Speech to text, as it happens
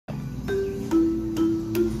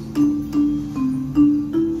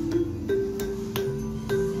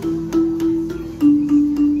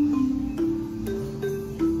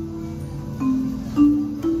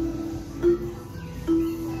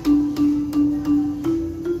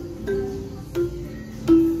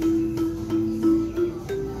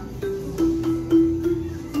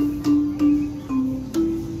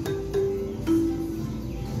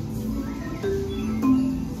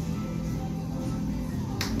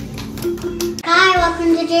Hi,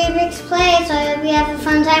 welcome to Brix Plays. So I hope you have a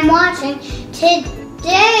fun time watching. Today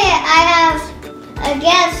I have a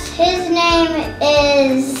guest. His name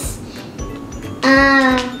is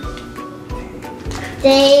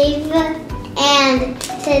Dave, and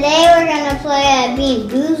today we're gonna play a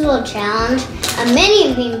BeanBoozled challenge, a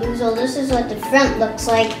mini BeanBoozled. This is what the front looks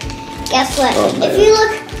like. Guess what? If you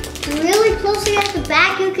look really closely at the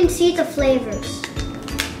back, you can see the flavors.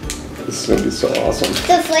 This is gonna be so awesome.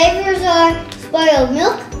 The flavors are spoiled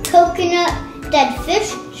milk, coconut, dead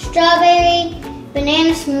fish, strawberry, banana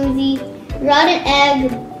smoothie, rotten egg,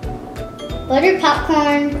 butter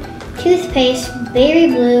popcorn, toothpaste, berry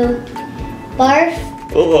blue, barf,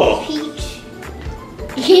 peach,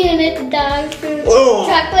 unit dog food,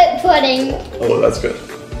 chocolate pudding. Oh, that's good.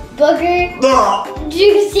 Booger,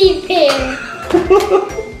 juicy pear,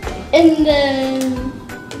 and then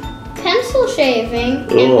pencil shaving, and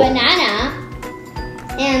banana,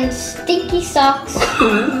 and stinky socks,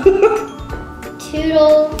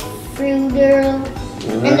 toodle, fruiter,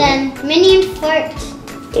 and then minion fart,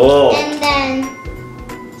 and then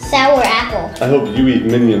sour apple. I hope you eat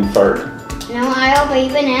minion fart. No, I hope I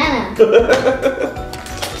eat banana.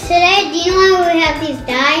 Today, do you know why we have these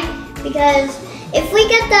die? Because if we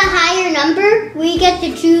get the higher number, we get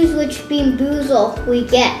to choose which BeanBoozled we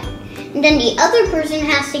get. And then the other person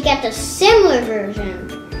has to get the similar version.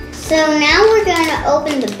 So now we're gonna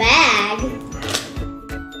open the bag.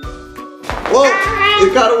 Whoa,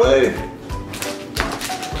 it got away.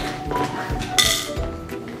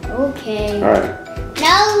 Okay. All right.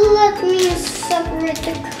 Now let me separate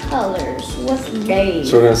the colors with Dave.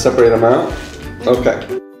 So we're gonna separate them out? Okay.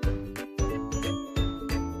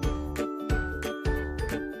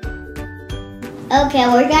 Okay,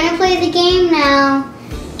 we're gonna play the game now.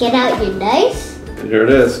 Get out your dice. Here it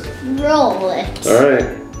is. Roll it. All right.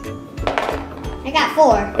 I got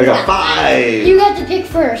 4. I got 5. You got to pick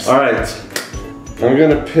first. All right. I'm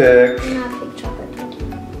gonna pick. I'm not pick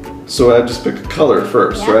chocolate. So I just pick a color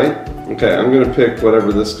first, right? Okay, I'm gonna pick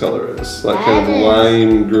whatever this color is, like kind of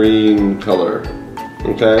lime green color.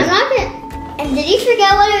 Okay. I'm not gonna. And did you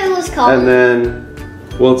forget what it was called? And then,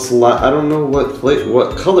 well, it's I don't know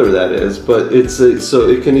what color that is, but it's so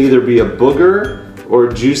it can either be a booger or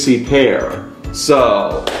juicy pear.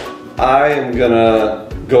 So I am gonna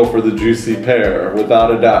go for the juicy pear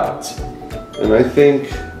without a doubt. And I think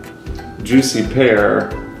juicy pear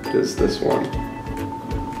is this one.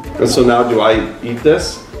 And so now do I eat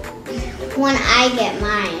this? When I get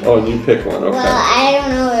mine. Oh, and you pick one, okay. Well, I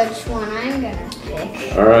don't know which one I'm gonna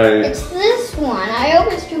pick. Alright. It's this one. I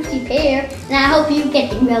hope it's juicy pear, and I hope you get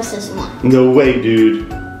the grossest one. No way, dude.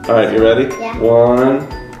 Alright, you ready? Yeah.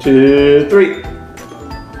 1, 2, 3.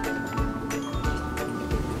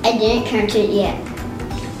 I didn't count it yet.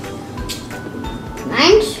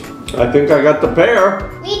 Mine's? I think I got the pear.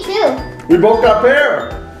 Me too. We both got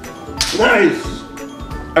pear. Nice.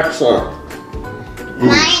 Excellent.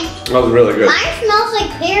 Mine. That was really good. Mine smells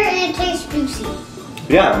like pear and it tastes juicy.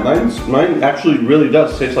 Yeah, mine actually really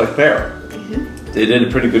does taste like pear. They did a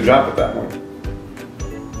pretty good job with that one.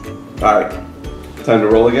 Alright. Time to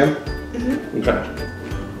roll again? Okay.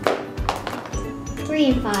 3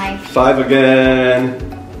 and 5. 5 again.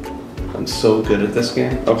 I'm so good at this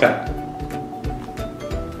game. Okay.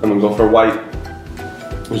 I'm gonna go for white.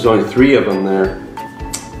 There's only 3 of them there.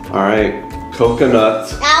 Alright.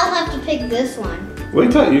 Coconut. I'll have to pick this one.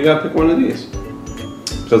 Wait till you gotta pick one of these.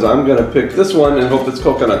 Because I'm gonna pick this one and hope it's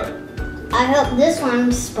coconut. I hope this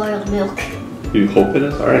one's spoiled milk. You hope it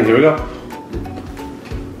is? Alright, here we go.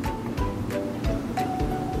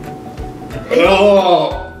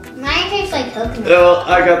 Oh! Mine tastes like coconut. Oh,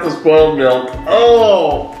 I got the spoiled milk.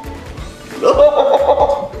 Oh!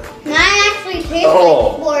 Oh! Mine actually tastes like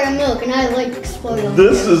spoiled milk, and I like spoiled milk.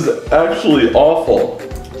 This is actually awful.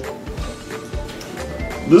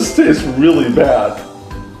 This tastes really bad.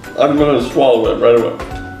 I'm gonna swallow it right away.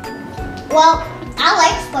 Well, I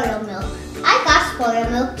like spoiled milk. I got spoiled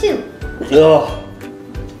milk too. Ugh.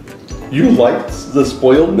 You liked the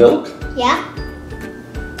spoiled milk? Yeah.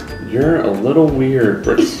 You're a little weird,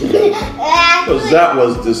 Brix. Because that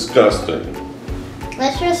was disgusting.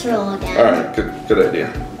 Let's just roll again. Alright, good idea.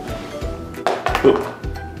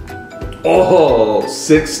 Oh,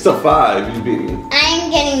 6 to 5, you beat me. I'm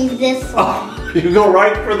getting this one. Oh, you go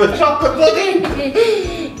right for the chocolate pudding.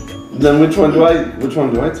 Then which one do I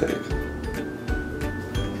take?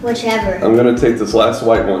 Whichever. I'm gonna take this last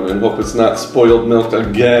white one and hope it's not spoiled milk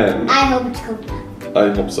again. I hope it's coconut. I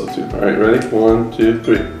hope so too. Alright, ready? 1, 2,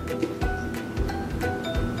 3.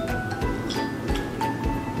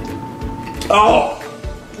 Oh!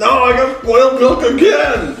 No, I got spoiled milk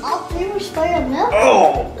again! All 3 were spoiled milk?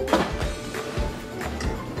 Oh!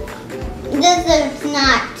 says that it's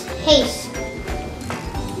not taste.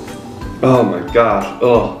 Oh my gosh.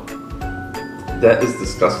 Oh. That is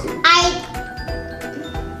disgusting.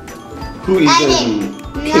 Who even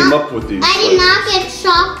came up with these? I did not get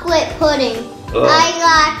chocolate pudding. Ugh. I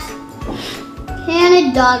got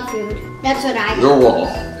canned dog food. That's what I got.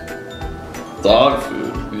 Ugh. Dog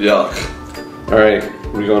food. Yuck. Alright,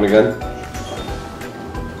 we going again?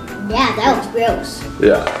 Yeah, that was gross.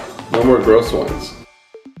 Yeah. No more gross ones.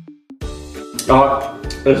 Oh,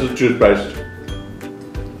 this is toothpaste.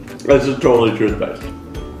 This is totally toothpaste.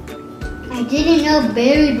 I didn't know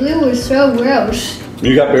berry blue was so gross.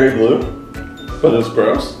 You got berry blue? But it's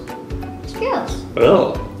gross? It's gross.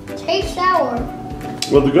 Oh. Tastes sour.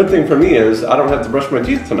 Well, the good thing for me is I don't have to brush my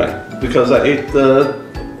teeth tonight because I ate the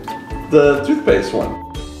toothpaste one.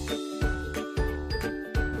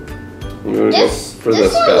 I'm gonna go for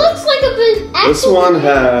this one guy. looks like a bit. This one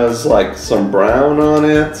has like some brown on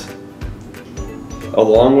it,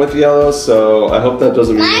 along with yellow. So I hope that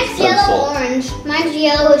doesn't mean it's pencil. Mine's yellow orange. Mine's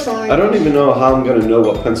yellowish orange. I don't even know how I'm gonna know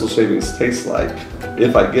what pencil shavings taste like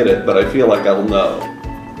if I get it, but I feel like I'll know.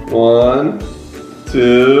 1,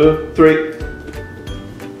 2, 3.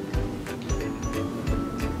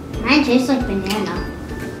 Mine tastes like banana.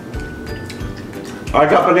 I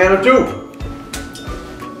got banana too.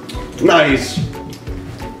 Nice.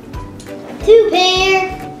 2 pair.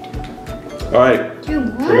 All right, 2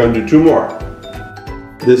 more. we're gonna do 2 more.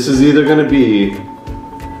 This is either gonna be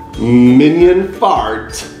Minion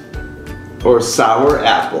Fart or Sour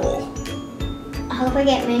Apple. I hope I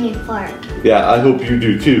get Minion Fart. Yeah, I hope you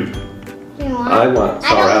do too. You know what? I want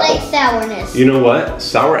sour I don't apple. like sourness. You know what?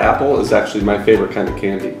 Sour apple is actually my favorite kind of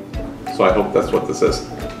candy. So I hope that's what this is.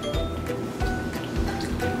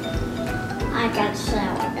 I got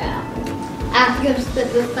sour apple. I'm gonna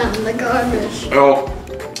spit this out in the garbage.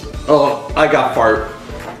 Oh, I got fart.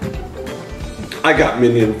 I got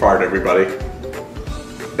Minion Fart, everybody.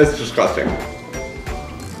 It's disgusting.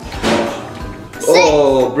 6.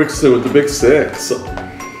 Oh, Brix with the big 6.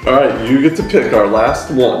 All right, you get to pick our last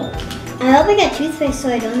one. I hope I get toothpaste so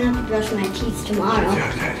I don't have to brush my teeth tomorrow.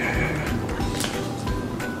 Yeah.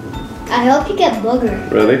 I hope you get booger.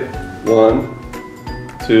 Ready? 1,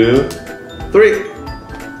 2, 3.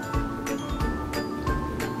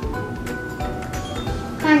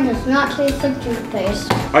 Mine does not taste like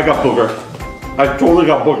toothpaste. I got booger. I totally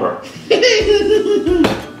got booger.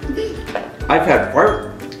 I've had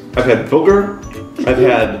fart. I've had booger. I've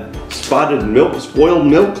had spotted milk, spoiled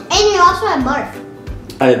milk. And you also had barf.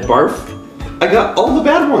 I had barf. I got all the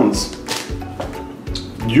bad ones.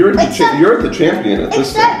 You're the champion at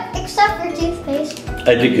this thing. Except for toothpaste.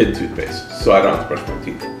 I did get toothpaste, so I don't have to brush my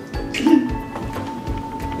teeth.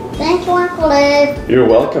 Thank you, Uncle Dave. You're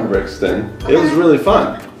welcome, Brixton. It was really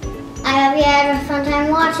fun. I hope you had a fun time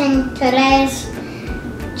watching today's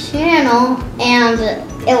channel, and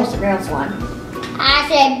it was the girls' one. I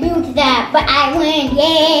said boo to that, but I win,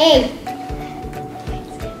 yay!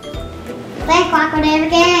 Thanks, Uncle Dave,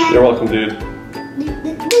 again. You're welcome, dude.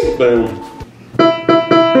 Boom.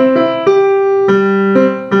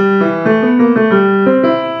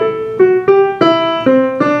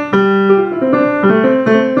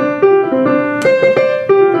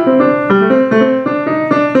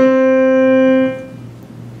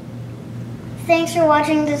 Thanks for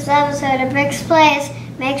watching this episode of Brix Plays.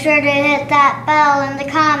 Make sure to hit that bell in the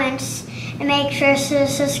comments and make sure to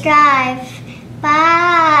subscribe.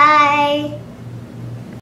 Bye!